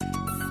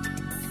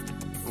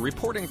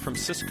Reporting from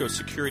Cisco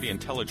Security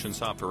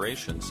Intelligence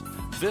Operations,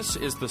 this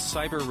is the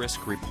Cyber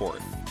Risk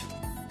Report.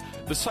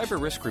 The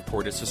Cyber Risk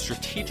Report is a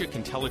strategic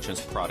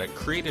intelligence product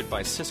created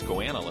by Cisco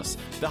analysts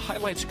that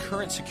highlights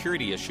current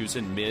security issues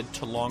in mid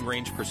to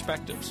long-range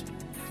perspectives.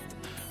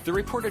 The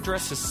report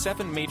addresses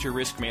 7 major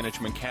risk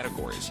management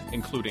categories,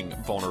 including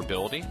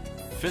vulnerability,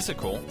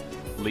 physical,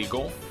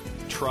 legal,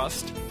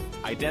 trust,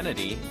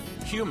 identity,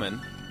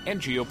 human,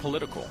 and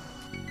geopolitical.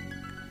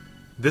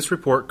 This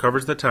report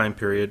covers the time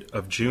period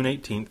of June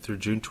 18th through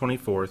June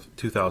 24th,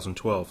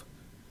 2012.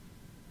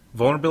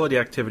 Vulnerability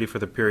activity for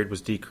the period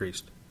was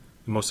decreased.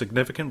 The most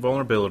significant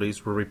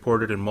vulnerabilities were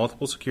reported in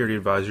multiple security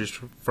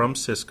advisories from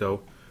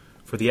Cisco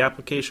for the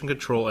Application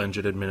Control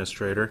Engine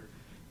Administrator,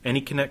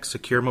 AnyConnect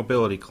Secure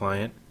Mobility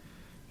Client,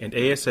 and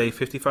ASA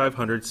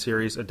 5500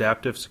 series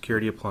adaptive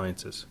security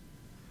appliances.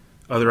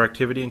 Other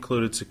activity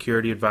included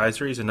security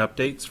advisories and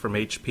updates from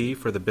HP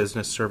for the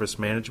Business Service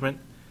Management,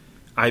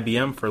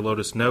 IBM for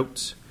Lotus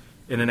Notes,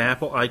 and an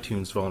Apple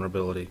iTunes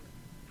vulnerability.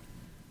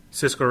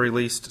 Cisco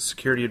released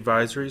security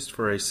advisories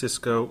for a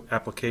Cisco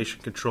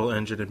Application Control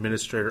Engine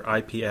Administrator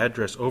IP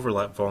address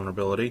overlap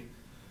vulnerability,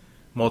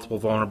 multiple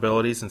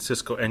vulnerabilities in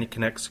Cisco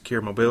AnyConnect Secure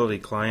Mobility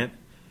Client,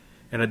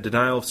 and a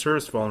denial of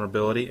service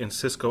vulnerability in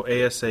Cisco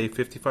ASA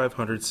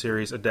 5500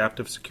 series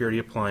adaptive security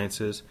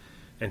appliances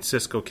and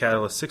Cisco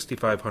Catalyst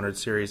 6500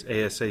 series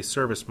ASA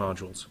service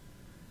modules.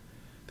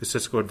 The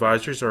Cisco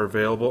advisories are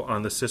available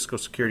on the Cisco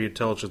Security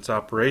Intelligence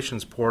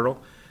Operations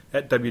portal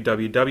at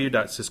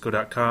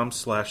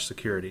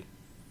www.cisco.com/security.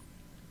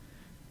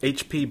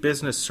 HP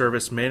Business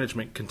Service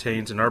Management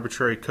contains an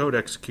arbitrary code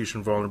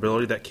execution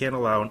vulnerability that can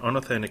allow an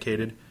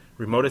unauthenticated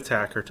remote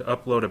attacker to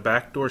upload a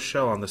backdoor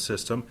shell on the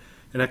system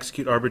and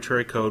execute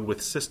arbitrary code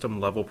with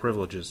system-level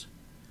privileges.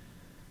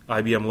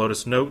 IBM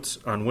Lotus Notes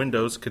on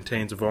Windows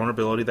contains a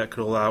vulnerability that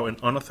could allow an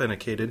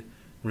unauthenticated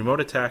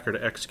remote attacker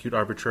to execute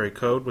arbitrary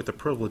code with the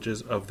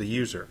privileges of the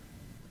user.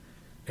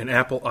 An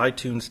Apple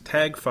iTunes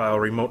tag file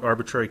remote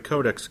arbitrary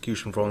code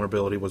execution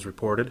vulnerability was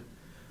reported.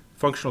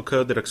 Functional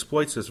code that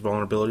exploits this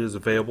vulnerability is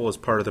available as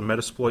part of the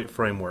Metasploit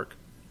framework.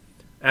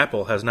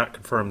 Apple has not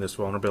confirmed this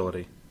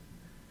vulnerability.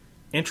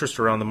 Interest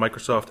around the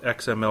Microsoft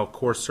XML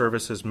Core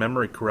Services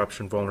memory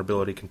corruption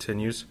vulnerability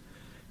continues.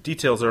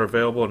 Details are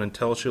available in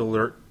IntelliShield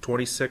Alert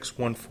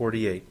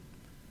 26148.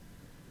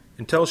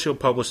 IntelliShield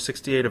published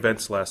 68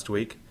 events last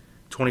week,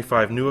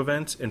 25 new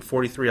events, and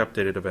 43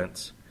 updated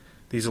events.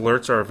 These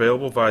alerts are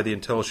available via the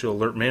IntelliShield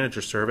Alert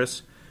Manager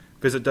service.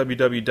 Visit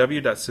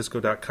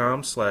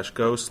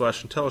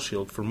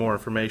www.cisco.com/go/IntelliShield for more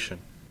information.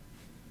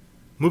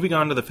 Moving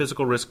on to the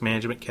physical risk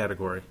management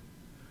category.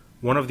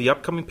 One of the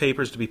upcoming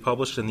papers to be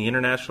published in the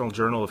International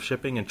Journal of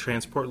Shipping and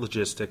Transport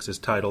Logistics is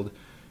titled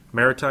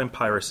Maritime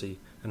Piracy,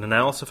 an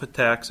Analysis of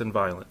Attacks and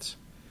Violence.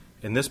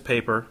 In this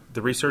paper,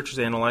 the researchers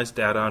analyzed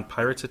data on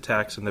pirates'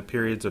 attacks in the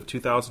periods of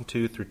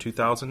 2002 through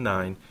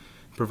 2009 and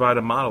provide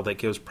a model that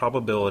gives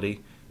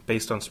probability,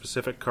 based on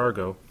specific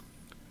cargo,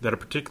 that a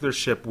particular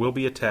ship will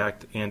be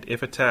attacked and,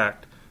 if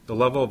attacked, the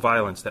level of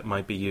violence that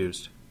might be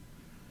used.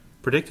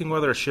 Predicting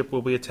whether a ship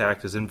will be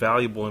attacked is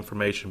invaluable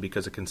information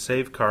because it can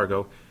save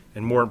cargo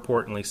and, more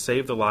importantly,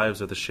 save the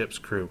lives of the ship's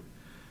crew.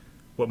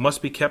 What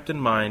must be kept in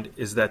mind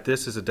is that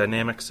this is a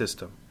dynamic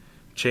system.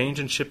 Change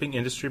in shipping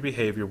industry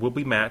behavior will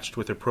be matched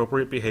with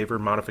appropriate behavior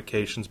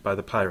modifications by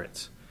the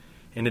pirates.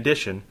 In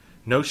addition,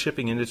 no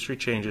shipping industry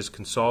changes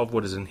can solve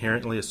what is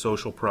inherently a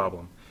social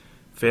problem.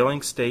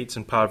 Failing states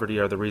and poverty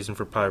are the reason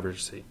for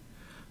piracy.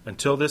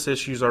 Until these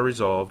issues are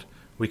resolved,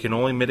 we can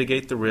only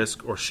mitigate the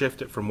risk or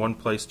shift it from one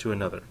place to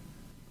another.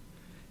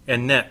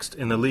 And next,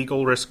 in the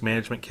legal risk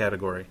management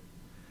category,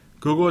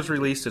 Google has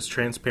released its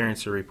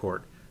transparency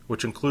report,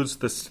 which includes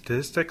the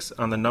statistics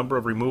on the number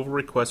of removal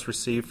requests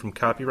received from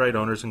copyright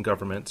owners and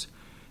governments,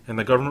 and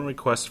the government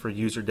requests for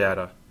user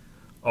data.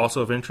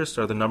 Also of interest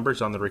are the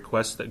numbers on the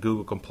requests that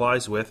Google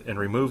complies with and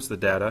removes the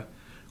data,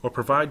 or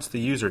provides the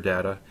user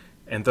data,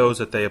 and those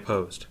that they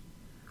opposed.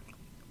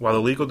 While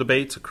the legal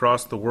debates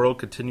across the world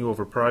continue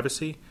over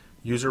privacy,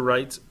 user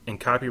rights, and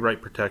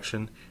copyright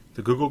protection,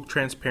 the Google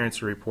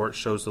Transparency Report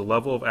shows the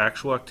level of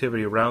actual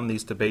activity around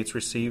these debates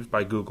received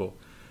by Google,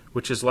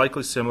 which is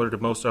likely similar to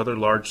most other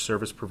large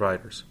service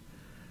providers.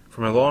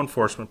 From a law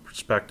enforcement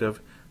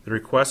perspective, the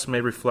requests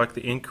may reflect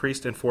the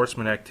increased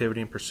enforcement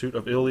activity in pursuit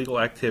of illegal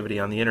activity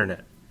on the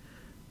Internet.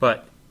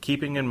 But,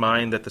 keeping in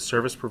mind that the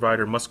service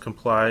provider must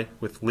comply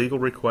with legal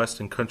requests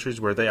in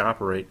countries where they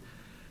operate,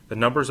 the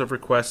numbers of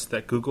requests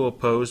that Google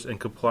opposed and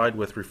complied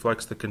with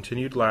reflects the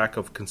continued lack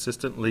of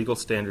consistent legal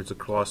standards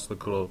across the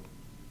globe.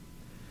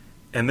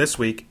 And this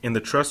week, in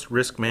the trust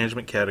risk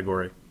management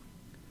category,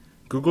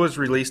 Google has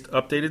released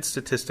updated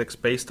statistics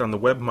based on the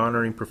web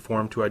monitoring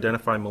performed to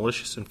identify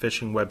malicious and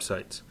phishing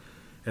websites,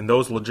 and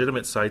those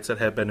legitimate sites that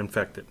have been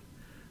infected.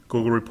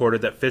 Google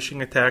reported that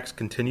phishing attacks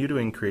continue to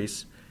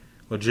increase,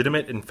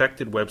 legitimate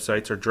infected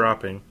websites are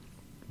dropping,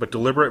 but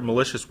deliberate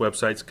malicious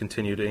websites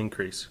continue to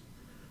increase.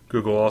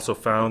 Google also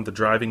found the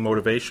driving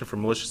motivation for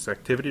malicious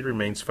activity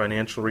remains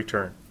financial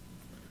return.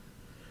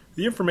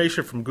 The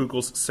information from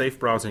Google's Safe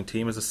Browsing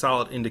team is a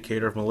solid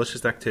indicator of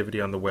malicious activity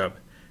on the web,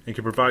 and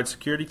can provide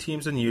security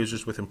teams and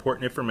users with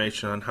important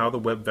information on how the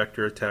web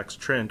vector attacks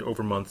trend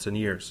over months and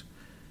years.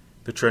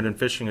 The trend in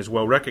phishing is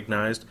well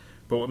recognized,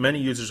 but what many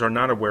users are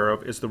not aware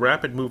of is the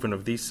rapid movement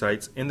of these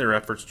sites in their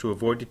efforts to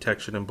avoid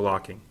detection and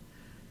blocking.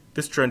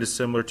 This trend is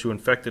similar to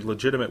infected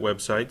legitimate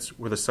websites,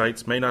 where the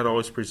sites may not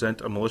always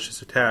present a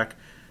malicious attack,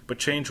 but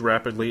change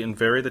rapidly and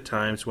vary the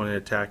times when an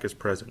attack is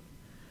present.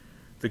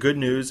 The good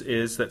news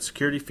is that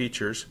security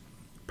features,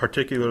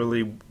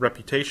 particularly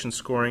reputation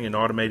scoring and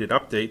automated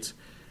updates,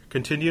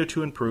 continue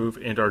to improve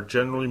and are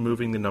generally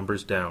moving the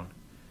numbers down.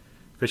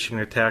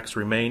 Phishing attacks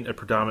remain a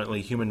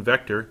predominantly human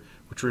vector,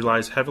 which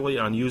relies heavily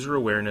on user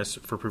awareness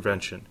for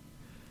prevention.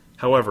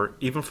 However,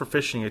 even for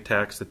phishing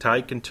attacks, the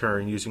tide can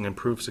turn using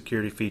improved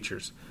security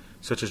features,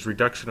 such as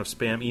reduction of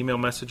spam email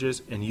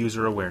messages and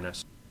user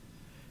awareness.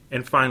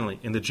 And finally,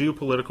 in the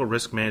geopolitical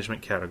risk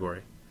management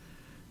category,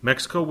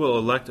 Mexico will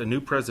elect a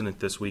new president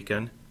this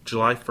weekend,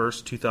 July 1,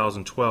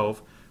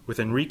 2012, with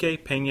Enrique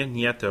Peña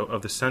Nieto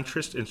of the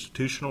centrist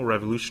Institutional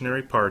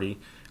Revolutionary Party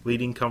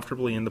leading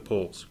comfortably in the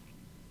polls.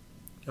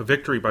 A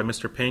victory by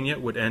Mr. Peña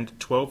would end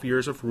 12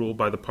 years of rule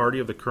by the party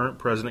of the current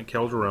President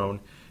Calderón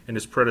and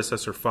his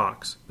predecessor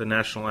Fox, the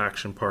National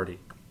Action Party.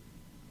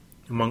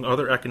 Among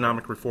other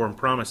economic reform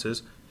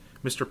promises,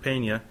 Mr.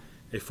 Peña,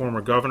 a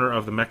former governor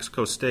of the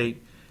Mexico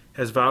state,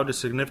 has vowed to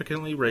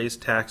significantly raise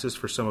taxes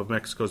for some of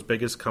Mexico's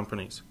biggest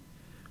companies.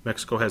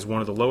 Mexico has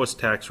one of the lowest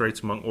tax rates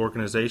among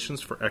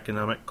organizations for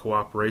economic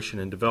cooperation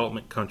in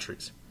development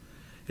countries.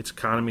 Its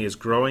economy is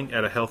growing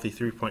at a healthy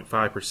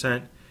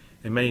 3.5%,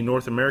 and many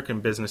North American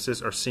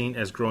businesses are seen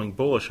as growing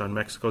bullish on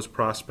Mexico's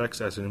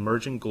prospects as an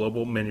emerging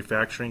global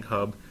manufacturing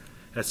hub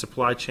as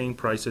supply chain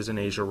prices in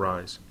Asia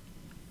rise.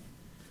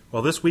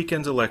 While this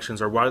weekend's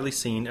elections are widely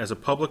seen as a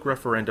public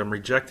referendum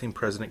rejecting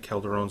President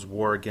Calderón's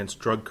war against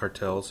drug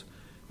cartels,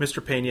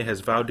 Mr. Peña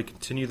has vowed to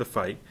continue the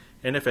fight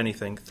and, if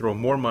anything, throw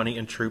more money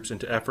and troops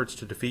into efforts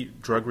to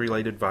defeat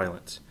drug-related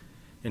violence.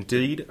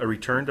 Indeed, a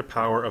return to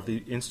power of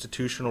the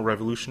Institutional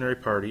Revolutionary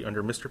Party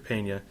under Mr.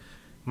 Peña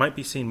might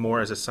be seen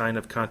more as a sign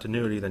of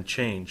continuity than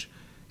change,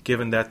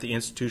 given that the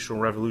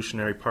Institutional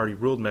Revolutionary Party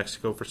ruled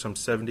Mexico for some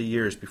 70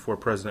 years before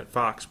President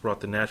Fox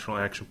brought the National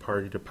Action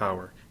Party to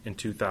power in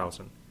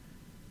 2000.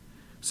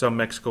 Some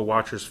Mexico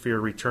watchers fear a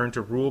return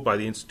to rule by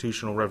the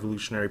Institutional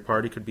Revolutionary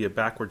Party could be a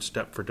backward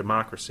step for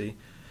democracy,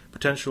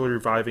 potentially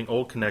reviving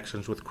old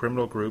connections with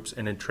criminal groups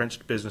and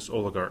entrenched business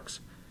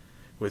oligarchs.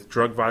 With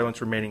drug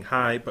violence remaining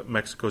high but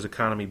Mexico's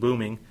economy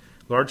booming,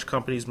 large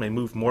companies may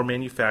move more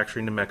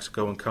manufacturing to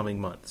Mexico in coming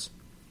months.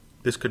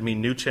 This could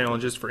mean new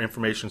challenges for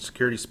information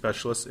security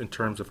specialists in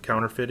terms of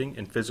counterfeiting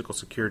and physical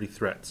security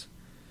threats.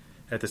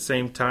 At the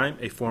same time,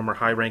 a former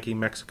high-ranking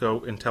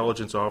Mexico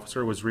intelligence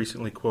officer was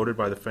recently quoted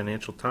by the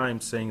Financial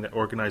Times saying that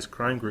organized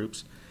crime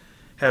groups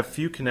have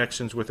few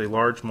connections with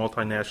large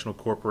multinational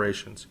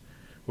corporations,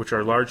 which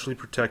are largely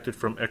protected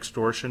from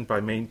extortion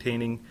by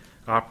maintaining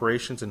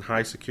operations in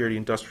high-security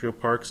industrial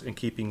parks and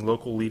keeping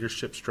local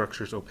leadership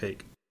structures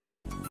opaque.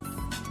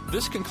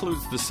 This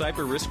concludes the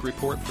Cyber Risk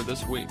Report for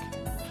this week.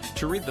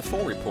 To read the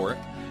full report,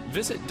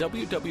 visit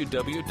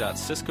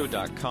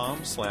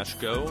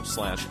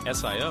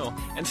www.cisco.com/go/SIO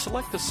and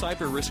select the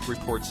Cyber Risk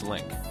Reports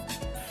link.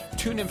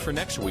 Tune in for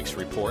next week's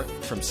report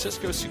from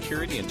Cisco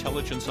Security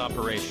Intelligence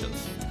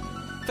Operations.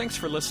 Thanks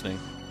for listening,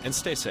 and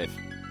stay safe.